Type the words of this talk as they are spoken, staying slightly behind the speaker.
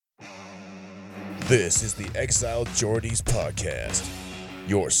This is the Exiled Geordies podcast,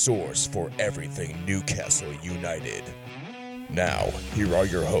 your source for everything Newcastle United. Now, here are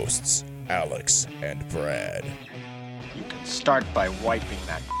your hosts, Alex and Brad. You can start by wiping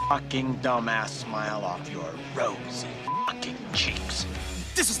that fucking dumbass smile off your rosy fucking cheeks.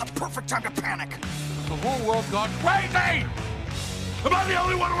 This is the perfect time to panic. The whole world gone crazy! Am I the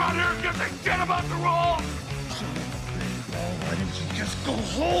only one around here who gives a shit about the rules? Why didn't you just go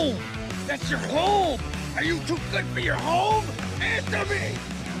home? That's your home! Are you too good for your home? Answer me!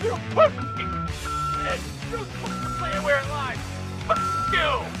 You fucking shit! You're supposed to play it where it lies! Fuck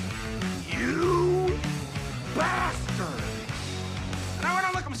you! You bastard! And I want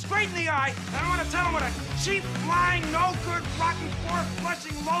to look him straight in the eye, and I want to tell him what a cheap, flying, no-good, rotten,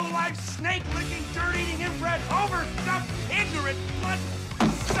 floor-flushing, low-life, snake-licking, dirt-eating, inbred, overstuffed, ignorant,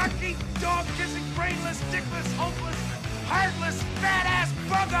 blood-sucking, dog-kissing, brainless, dickless, hopeless, heartless, fat-ass,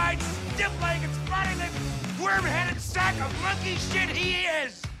 bug-eyed, stiff-legged, spotty-lipped, worm-headed sack of monkey shit he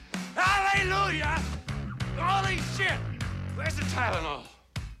is! Hallelujah! Holy shit! Where's the Tylenol?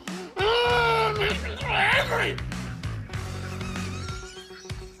 I'm angry!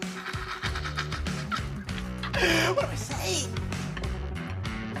 What am I saying?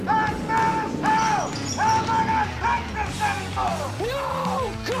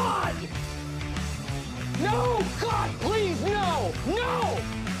 No, God! No, God, please, no! No!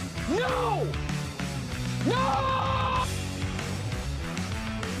 No! No!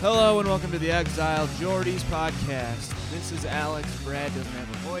 Hello and welcome to the Exiled Geordies podcast. This is Alex. Brad doesn't have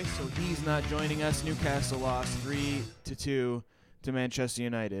a voice, so he's not joining us. Newcastle lost 3-2 to Manchester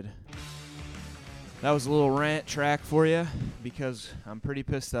United. That was a little rant track for you because I'm pretty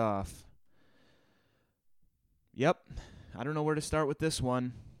pissed off. Yep, I don't know where to start with this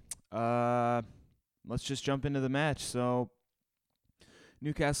one. Let's just jump into the match. So,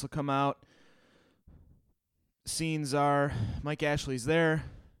 Newcastle come out. Scenes are Mike Ashley's there.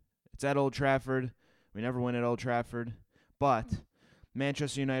 It's at Old Trafford. We never win at Old Trafford. But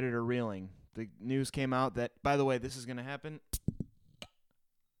Manchester United are reeling. The news came out that, by the way, this is going to happen.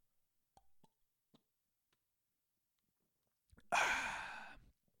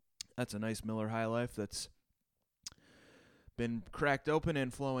 That's a nice Miller High Life that's been cracked open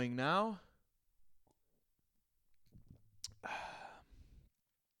and flowing now.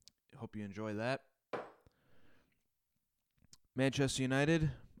 Hope you enjoy that. Manchester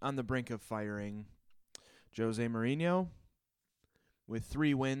United on the brink of firing Jose Mourinho with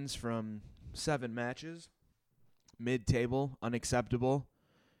 3 wins from 7 matches. Mid-table, unacceptable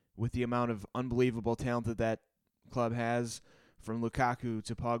with the amount of unbelievable talent that club has, from Lukaku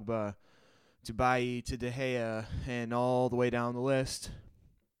to Pogba to Bailly to De Gea and all the way down the list.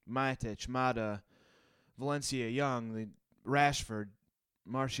 Matic, Mata, Valencia, Young, Rashford,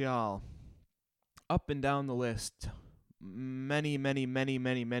 Martial, up and down the list. Many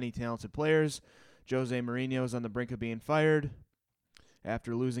talented players. Jose Mourinho is on the brink of being fired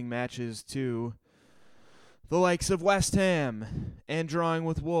after losing matches to the likes of West Ham and drawing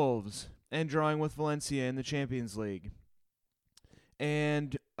with Wolves and drawing with Valencia in the Champions League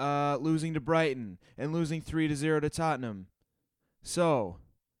and losing to Brighton and losing 3-0 to Tottenham. So,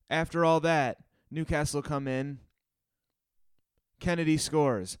 after all that, Newcastle come in. Kennedy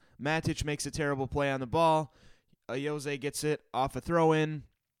scores. Matic makes a terrible play on the ball. Jose gets it off a throw-in,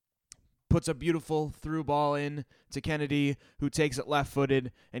 puts a beautiful through ball in to Kennedy, who takes it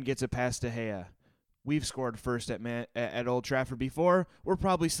left-footed and gets it past De Gea. We've scored first at Old Trafford before. We're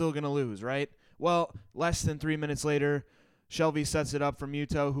probably still going to lose, right? Well, less than 3 minutes later, Shelvey sets it up for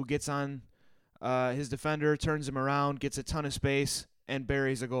Muto, who gets on his defender, turns him around, gets a ton of space, and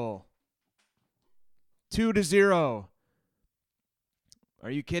buries a goal. 2-0. Are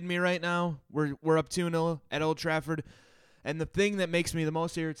you kidding me right now? We're up 2-0 at Old Trafford. And the thing that makes me the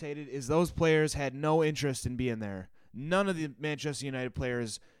most irritated is those players had no interest in being there. None of the Manchester United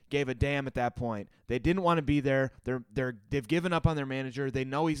players gave a damn at that point. They didn't want to be there. They've given up on their manager. They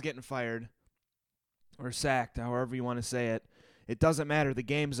know he's getting fired or sacked, however you want to say it. It doesn't matter. The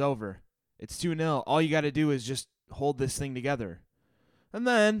game's over. It's 2-0. All you got to do is just hold this thing together. And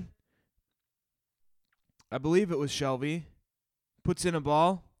then, I believe it was Shelvey, puts in a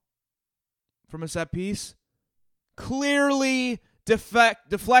ball from a set piece, clearly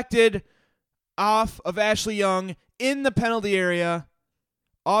deflected off of Ashley Young in the penalty area,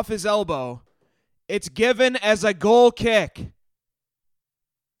 off his elbow. It's given as a goal kick.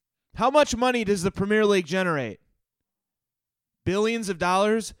 How much money does the Premier League generate? Billions of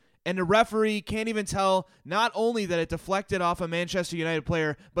dollars? And the referee can't even tell not only that it deflected off a Manchester United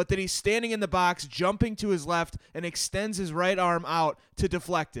player, but that he's standing in the box, jumping to his left, and extends his right arm out to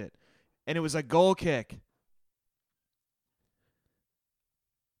deflect it. and it was a goal kick.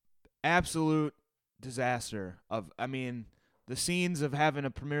 Absolute disaster. The scenes of having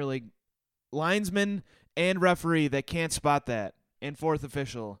a Premier League linesman and referee that can't spot that, and fourth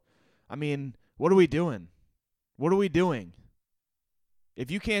official. What are we doing? What are we doing? If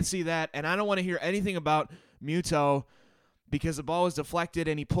you can't see that, and I don't want to hear anything about Muto because the ball was deflected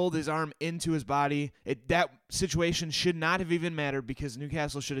and he pulled his arm into his body. That situation should not have even mattered because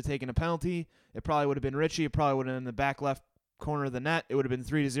Newcastle should have taken a penalty. It probably would have been Richie. It probably would have been in the back left corner of the net. It would have been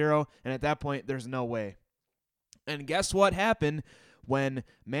 3-0, and at that point, there's no way. And guess what happened when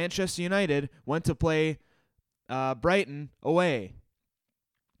Manchester United went to play Brighton away?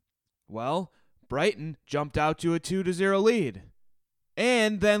 Well, Brighton jumped out to a 2-0 lead.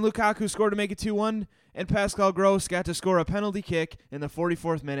 And then Lukaku scored to make it 2-1, and Pascal Gross got to score a penalty kick in the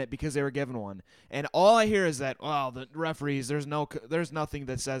 44th minute because they were given one. And all I hear is that, the referees, there's nothing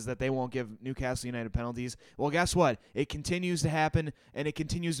that says that they won't give Newcastle United penalties. Well, guess what? It continues to happen, and it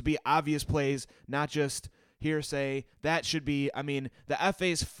continues to be obvious plays, not just hearsay. That should be, the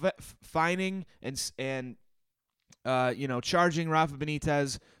FA's fining and charging Rafa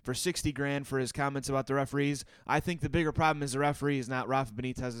Benitez for $60,000 for his comments about the referees. I think the bigger problem is the referees, not Rafa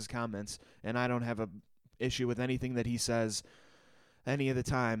Benitez's comments, and I don't have a issue with anything that he says any of the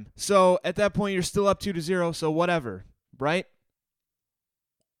time. So at that point, you're still up 2-0, so whatever, right?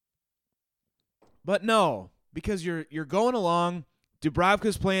 But no, because you're going along.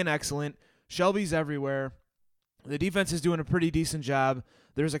 Dubravka's playing excellent. Shelby's everywhere. The defense is doing a pretty decent job.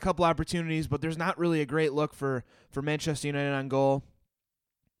 There's a couple opportunities, but there's not really a great look for Manchester United on goal.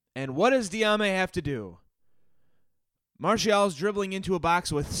 And what does Diame have to do? Martial's dribbling into a box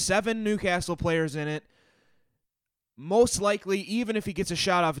with 7 Newcastle players in it. Most likely, even if he gets a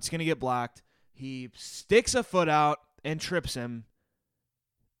shot off, it's going to get blocked. He sticks a foot out and trips him.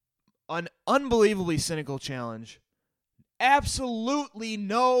 An unbelievably cynical challenge. Absolutely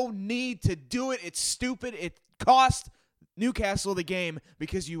no need to do it. It's stupid. It cost Newcastle the game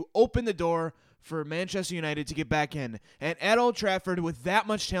because you opened the door for Manchester United to get back in. And at Old Trafford, with that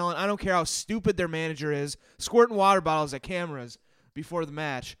much talent, I don't care how stupid their manager is, squirting water bottles at cameras before the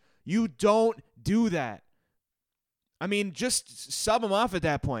match, you don't do that. Just sub him off at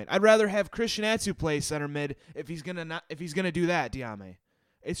that point. I'd rather have Christian Atsu play center mid if he's gonna do that, Diame.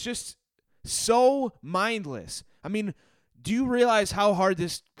 It's just so mindless. Do you realize how hard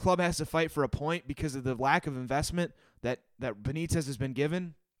this club has to fight for a point because of the lack of investment that Benitez has been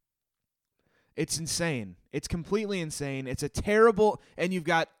given? It's insane. It's completely insane. It's a terrible, and you've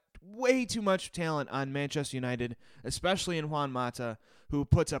got way too much talent on Manchester United, especially in Juan Mata, who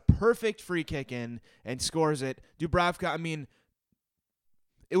puts a perfect free kick in and scores it. Dubravka,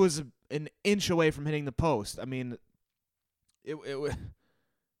 it was an inch away from hitting the post. It was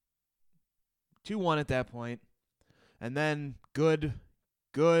 2-1 at that point. And then good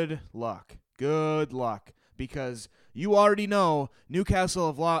luck. Good luck. Because you already know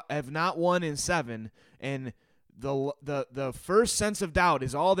Newcastle have not won in 7, and the first sense of doubt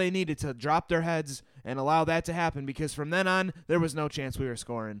is all they needed to drop their heads and allow that to happen, because from then on, there was no chance we were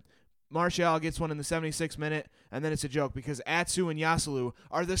scoring. Martial gets one in the 76th minute, and then it's a joke because Atsu and Yasulu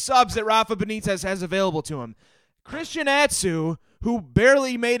are the subs that Rafa Benitez has available to him. Christian Atsu, who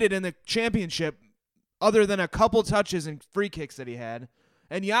barely made it in the championship other than a couple touches and free kicks that he had,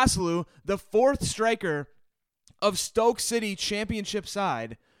 and Yasulu, the 4th striker of Stoke City championship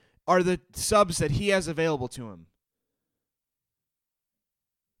side, are the subs that he has available to him.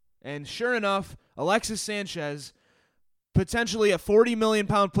 And sure enough, Alexis Sanchez, potentially a 40 million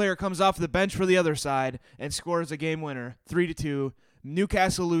pound player, comes off the bench for the other side and scores a game winner, 3-2.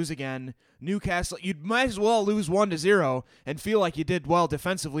 Newcastle lose again. Newcastle, you might as well lose 1-0 and feel like you did well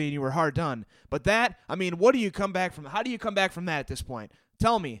defensively and you were hard done. But that, what do you come back from? How do you come back from that at this point?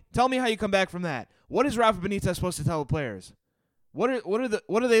 Tell me how you come back from that. What is Rafa Benitez supposed to tell the players? What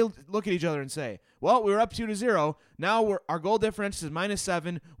do they look at each other and say? Well, we were up 2-0. Now our goal difference is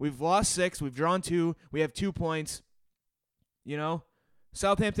 -7. We've lost 6. We've drawn 2. We have 2 points.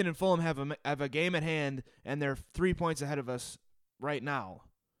 Southampton and Fulham have a game at hand, and they're 3 points ahead of us right now.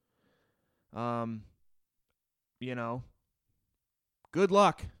 Good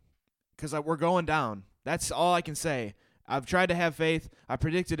luck, because we're going down. That's all I can say. I've tried to have faith. I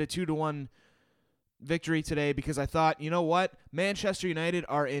predicted a 2-1 victory today because I thought, you know what? Manchester United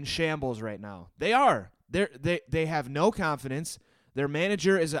are in shambles right now. They are. They have no confidence. Their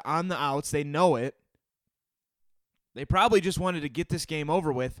manager is on the outs. They know it. They probably just wanted to get this game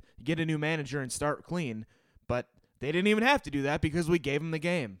over with, get a new manager, and start clean. But they didn't even have to do that because we gave them the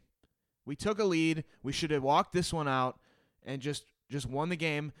game. We took a lead. We should have walked this one out and just just won the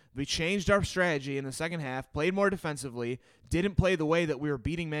game. We changed our strategy in the second half, played more defensively, didn't play the way that we were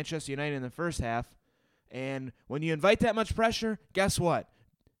beating Manchester United in the first half. And when you invite that much pressure, guess what?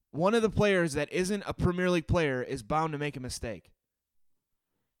 One of the players that isn't a Premier League player is bound to make a mistake.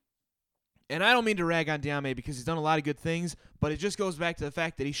 And I don't mean to rag on Diame because he's done a lot of good things, but it just goes back to the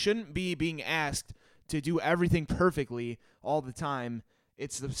fact that he shouldn't be being asked to do everything perfectly all the time.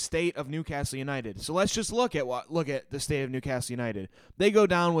 It's the state of Newcastle United. So let's just look at the state of Newcastle United. They go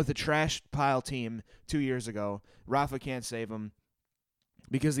down with a trash pile team 2 years ago. Rafa can't save them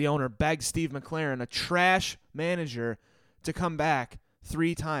because the owner begged Steve McLaren, a trash manager, to come back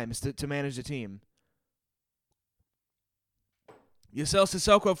 3 times to manage the team. You sell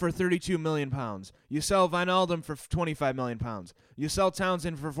Sissoko for £32 million. You sell Wijnaldum for £25 million. You sell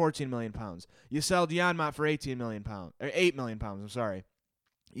Townsend for £14 million. You sell Dianmot for £8 million. I'm sorry.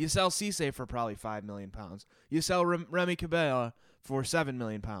 You sell Cisse for probably £5 million. You sell Remy Cabella for £7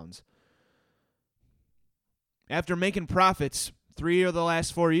 million. After making profits 3 of the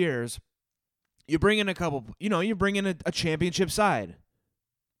last 4 years, you bring in you bring in a championship side.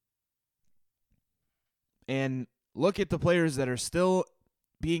 And look at the players that are still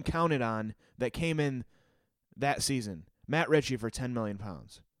being counted on that came in that season. Matt Ritchie for £10 million.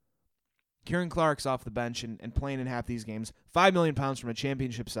 Kieran Clark's off the bench and playing in half these games. £5 million from a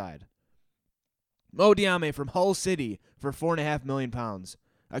championship side. Mo Diame from Hull City for £4.5 million.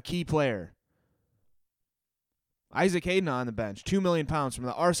 A key player. Isaac Hayden on the bench. £2 million from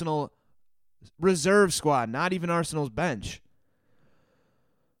the Arsenal reserve squad. Not even Arsenal's bench.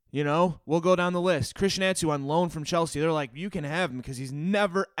 We'll go down the list. Christian Atsu on loan from Chelsea. They're like, you can have him because he's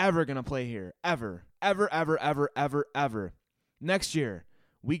never, ever going to play here. Ever. Ever, ever, ever, ever, ever. Next year,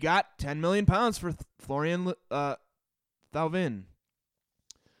 we got £10 million for Florian Thauvin.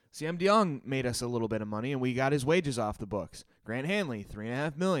 Sam de Jong made us a little bit of money, and we got his wages off the books. Grant Hanley,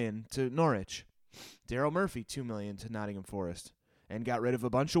 $3.5 million to Norwich. Daryl Murphy, $2 million to Nottingham Forest. And got rid of a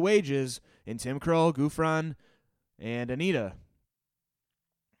bunch of wages in Tim Krul, Gouffran, and Anita.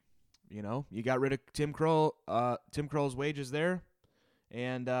 You got rid of Tim Krul's wages there.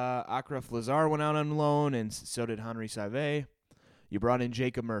 And Akraf Lazar went out on loan, and so did Henri Saivet. You brought in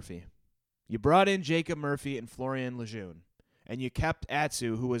Jacob Murphy. And Florian Lejeune. And you kept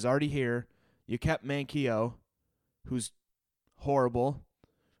Atsu, who was already here. You kept Manquillo, who's horrible.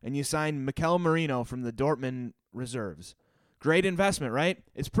 And you signed Mikel Merino from the Dortmund reserves. Great investment, right?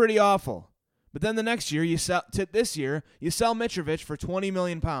 It's pretty awful. But then the next year, you sell Mitrovic for £20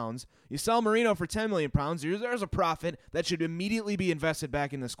 million. You sell Merino for £10 million. There's a profit that should immediately be invested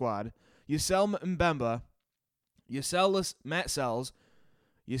back in the squad. You sell Mbemba. You sell Matt Sells.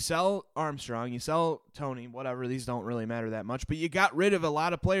 You sell Armstrong. You sell Tony. Whatever. These don't really matter that much. But you got rid of a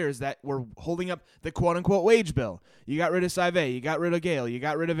lot of players that were holding up the quote-unquote wage bill. You got rid of Saivet. You got rid of Gale. You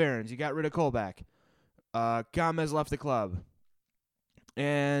got rid of Aarons. You got rid of Kolbach. Gomez left the club.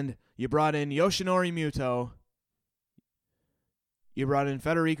 And you brought in Yoshinori Muto. You brought in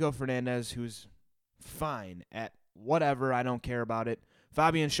Federico Fernandez, who's fine at whatever. I don't care about it.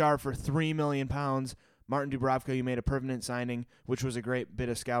 Fabian Schär for £3 million. Martin Dubravka, you made a permanent signing, which was a great bit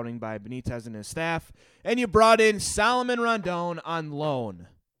of scouting by Benitez and his staff. And you brought in Salomon Rondon on loan.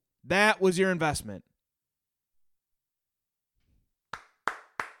 That was your investment.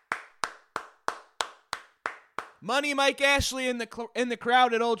 Money Mike Ashley in the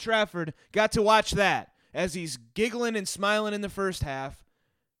crowd at Old Trafford got to watch that as he's giggling and smiling in the first half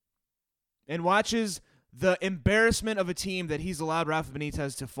and watches the embarrassment of a team that he's allowed Rafa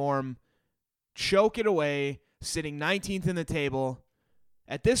Benitez to form choke it away, sitting 19th in the table.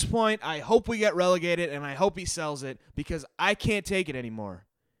 At this point, I hope we get relegated and I hope he sells it because I can't take it anymore.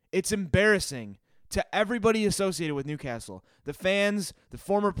 It's embarrassing to everybody associated with Newcastle. The fans, the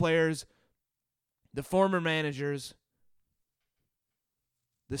former players, the former managers,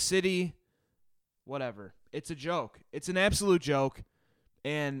 the city, whatever. It's a joke. It's an absolute joke,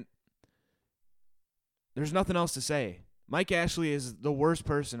 and there's nothing else to say. Mike Ashley is the worst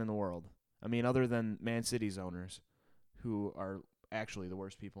person in the world. I mean, other than Man City's owners, who are actually the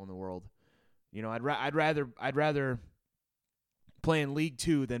worst people in the world. I'd rather play in League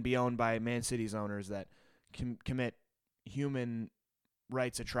 2 than be owned by Man City's owners that commit human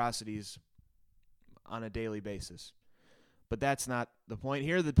rights atrocities on a daily basis. But that's not the point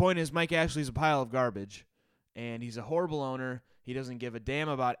here. The point is Mike Ashley's a pile of garbage, and he's a horrible owner. He doesn't give a damn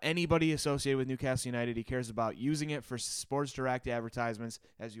about anybody associated with Newcastle United. He cares about using it for Sports Direct advertisements,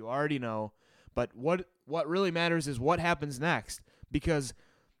 as you already know. But what really matters is what happens next, because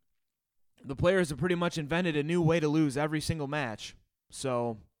the players have pretty much invented a new way to lose every single match.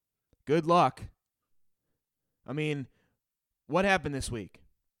 So, good luck. I mean, what happened this week?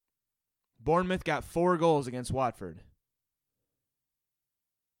 Bournemouth got 4 goals against Watford.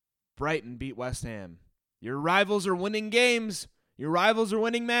 Brighton beat West Ham. Your rivals are winning games. Your rivals are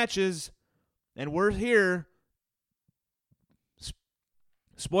winning matches. And we're here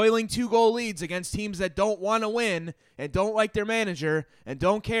spoiling 2-goal leads against teams that don't want to win and don't like their manager and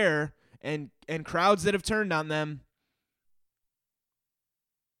don't care and crowds that have turned on them.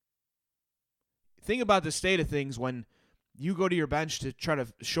 Think about the state of things when you go to your bench to try to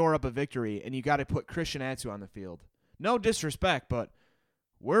shore up a victory and you got to put Christian Atsu on the field. No disrespect, but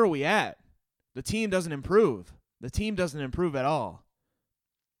where are we at? The team doesn't improve. The team doesn't improve at all.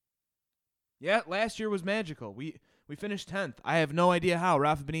 Yeah, last year was magical. We finished 10th. I have no idea how.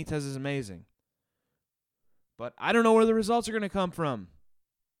 Rafa Benitez is amazing. But I don't know where the results are going to come from.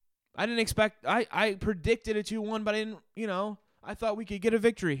 I didn't expect, I predicted a 2-1, but I didn't, I thought we could get a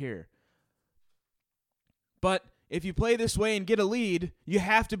victory here. But if you play this way and get a lead, you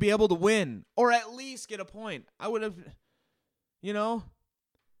have to be able to win or at least get a point. I would have, because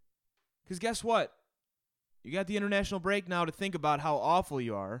guess what? You got the international break now to think about how awful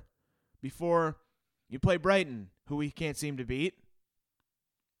you are before you play Brighton, who we can't seem to beat.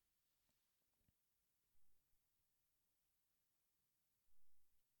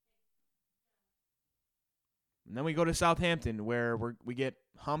 And then we go to Southampton, where we get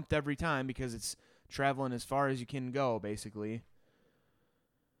humped every time because it's traveling as far as you can go, basically.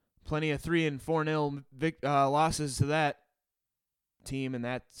 Plenty of 3 and 4-0 losses to that team in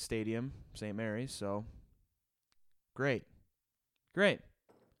that stadium, St. Mary's. So, great.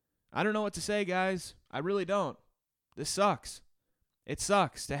 I don't know what to say, guys. I really don't. This sucks. It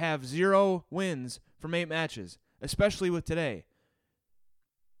sucks to have 0 wins from 8 matches, especially with today.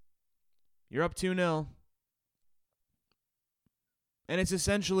 You're up 2-0. And it's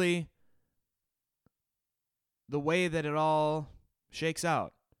essentially the way that it all shakes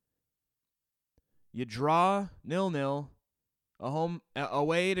out. You draw 0-0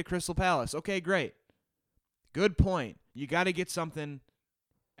 away to Crystal Palace. Okay, great. Good point. You got to get something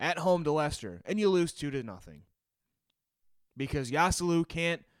at home to Leicester, and you lose 2-0 because Yasalu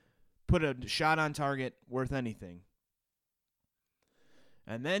can't put a shot on target worth anything.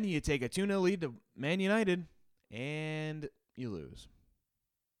 And then you take a 2-0 lead to Man United, and you lose.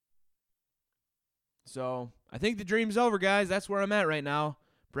 So I think the dream's over, guys. That's where I'm at right now.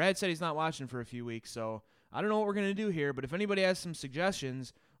 Brad said he's not watching for a few weeks, so I don't know what we're going to do here, but if anybody has some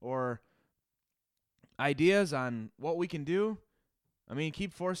suggestions or ideas on what we can do,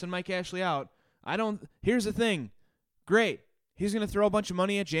 keep forcing Mike Ashley out. Here's the thing. Great. He's going to throw a bunch of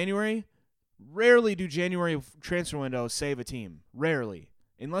money at January. Rarely do January transfer windows save a team. Rarely.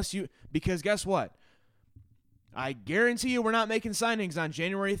 Because guess what? I guarantee you we're not making signings on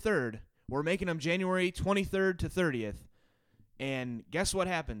January 3rd. We're making them January 23rd to 30th. And guess what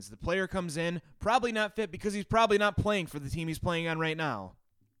happens? The player comes in, probably not fit because he's probably not playing for the team he's playing on right now.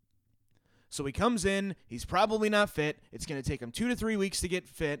 So he comes in, he's probably not fit. It's going to take him 2 to 3 weeks to get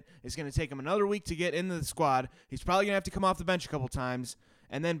fit. It's going to take him another week to get into the squad. He's probably going to have to come off the bench a couple times.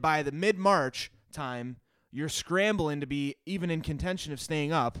 And then by the mid-March time, you're scrambling to be even in contention of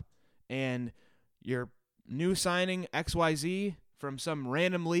staying up. And your new signing, XYZ, from some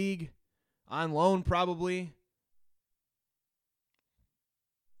random league, on loan probably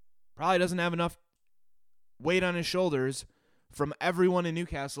doesn't have enough weight on his shoulders from everyone in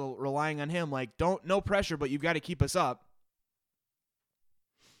Newcastle relying on him. Like, no pressure, but you've got to keep us up.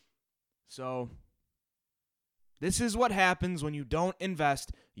 So this is what happens when you don't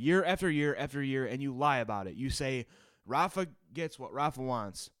invest year after year after year and you lie about it. You say, Rafa gets what Rafa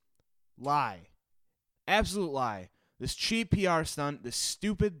wants. Lie. Absolute lie. This cheap PR stunt, this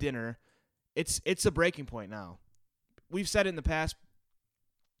stupid dinner, it's a breaking point now. We've said it in the past,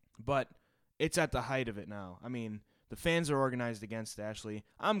 but it's at the height of it now. The fans are organized against Ashley.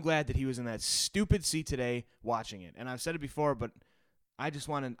 I'm glad that he was in that stupid seat today watching it. And I've said it before, but I just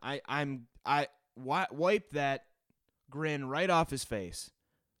want to wipe that grin right off his face.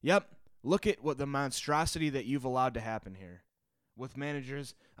 Yep, look at what the monstrosity that you've allowed to happen here with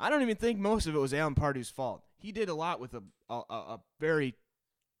managers. I don't even think most of it was Alan Pardew's fault. He did a lot with a very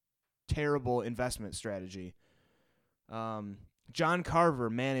terrible investment strategy. John Carver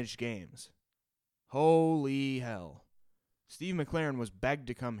managed games. Holy hell. Steve McLaren was begged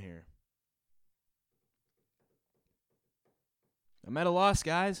to come here. I'm at a loss,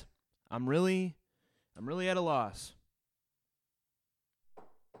 guys. I'm really at a loss.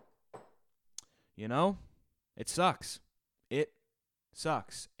 It sucks. It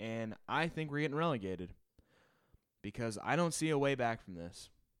sucks. And I think we're getting relegated because I don't see a way back from this.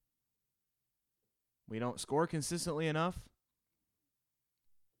 We don't score consistently enough.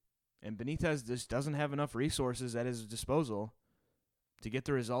 And Benitez just doesn't have enough resources at his disposal to get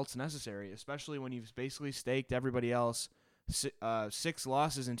the results necessary, especially when you've basically staked everybody else 6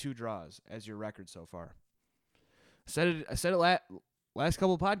 losses and 2 draws as your record so far. I said it last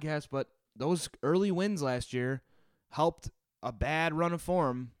couple of podcasts, but those early wins last year helped a bad run of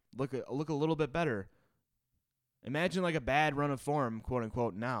form look a little bit better. Imagine like a bad run of form, quote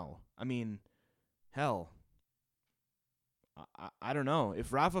unquote, now. I mean, hell. I don't know.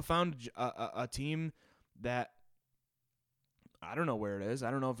 If Rafa found a team that, I don't know where it is. I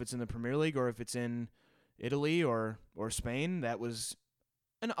don't know if it's in the Premier League or if it's in Italy or Spain, that was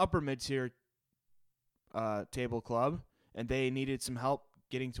an upper mid-tier table club, and they needed some help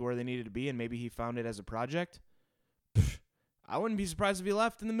getting to where they needed to be, and maybe he found it as a project. I wouldn't be surprised if he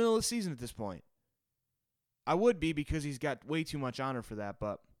left in the middle of the season at this point. I would be, because he's got way too much honor for that,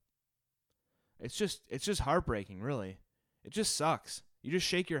 but it's just heartbreaking, really. It just sucks. You just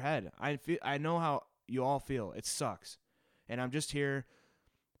shake your head. I know how you all feel. It sucks. And I'm just here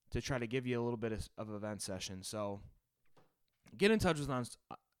to try to give you a little bit of a vent session. So get in touch with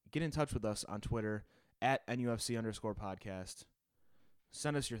us on Twitter at NUFC_podcast.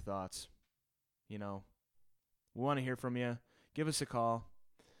 Send us your thoughts. You know, we want to hear from you. Give us a call.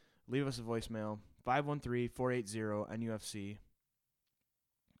 Leave us a voicemail. 513-480-NUFC.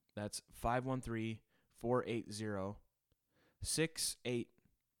 That's 513-480-6832.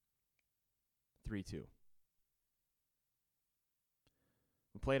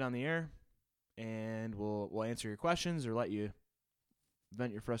 We'll play it on the air, and we'll answer your questions or let you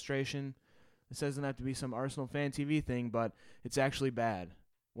vent your frustration. This doesn't have to be some Arsenal Fan TV thing, but it's actually bad.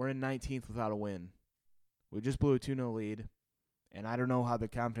 We're in 19th without a win. We just blew a 2-0 lead, and I don't know how the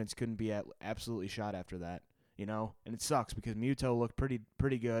confidence couldn't be absolutely shot after that, you know? And it sucks because Muto looked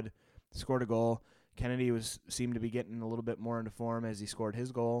pretty good, scored a goal. Kennedy seemed to be getting a little bit more into form as he scored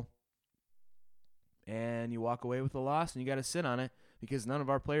his goal. And you walk away with a loss, and you got to sit on it because none of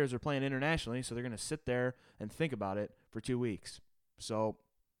our players are playing internationally, so they're going to sit there and think about it for 2 weeks. So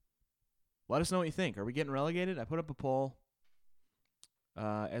let us know what you think. Are we getting relegated? I put up a poll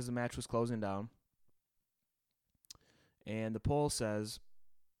as the match was closing down. And the poll says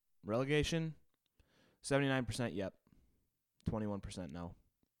relegation, 79% yep, 21% no.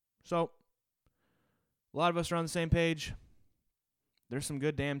 So a lot of us are on the same page. There's some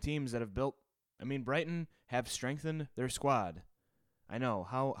good damn teams that have built. I mean, Brighton have strengthened their squad. I know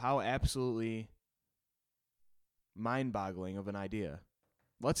how absolutely mind-boggling of an idea.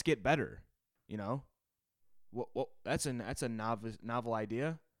 Let's get better. You know, that's a novel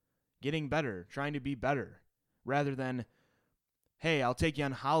idea. Getting better, trying to be better, rather than, hey, I'll take you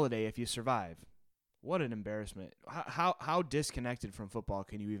on holiday if you survive. What an embarrassment! How disconnected from football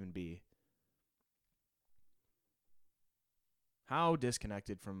can you even be? How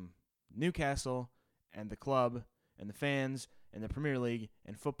disconnected from Newcastle and the club and the fans and the Premier League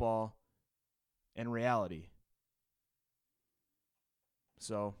and football and reality.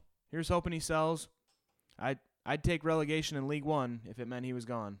 So here's hoping he sells. I'd take relegation in League One if it meant he was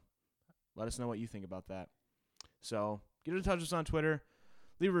gone. Let us know what you think about that. So get in touch with us on Twitter.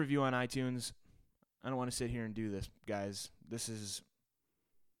 Leave a review on iTunes. I don't want to sit here and do this, guys.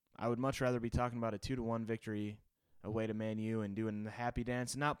 I would much rather be talking about a 2-1 victory away to Man U and doing the happy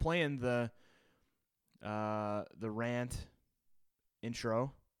dance and not playing the rant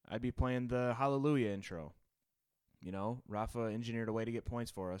intro. I'd be playing the hallelujah intro. You know, Rafa engineered a way to get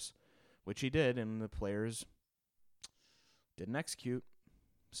points for us, which he did, and the players didn't execute.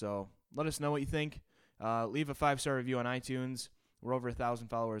 So let us know what you think. Leave a 5-star review on iTunes. We're over 1,000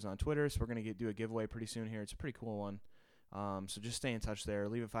 followers on Twitter, so we're going to do a giveaway pretty soon here. It's a pretty cool one. So just stay in touch there.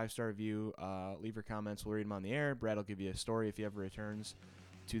 Leave a 5-star review. Leave your comments. We'll read them on the air. Brad will give you a story if he ever returns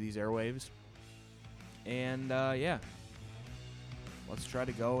to these airwaves. And, yeah, let's try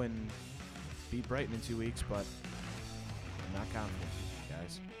to go and beat Brighton in 2 weeks, but I'm not confident,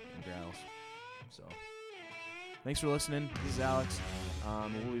 guys and gals. So thanks for listening. This is Alex.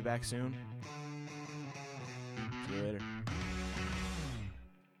 We'll be back soon. See you later.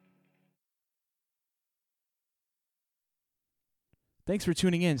 Thanks for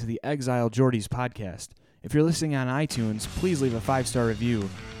tuning in to the Exile Geordies podcast. If you're listening on iTunes, please leave a 5-star review.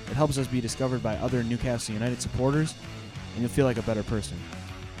 It helps us be discovered by other Newcastle United supporters, and you'll feel like a better person.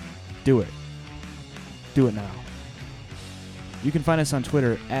 Do it. Do it now. You can find us on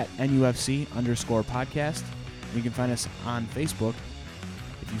Twitter at NUFC_podcast. You can find us on Facebook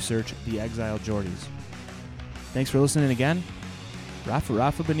if you search the Exile Geordies. Thanks for listening again. Rafa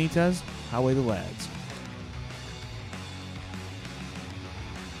Benitez, how way the lads.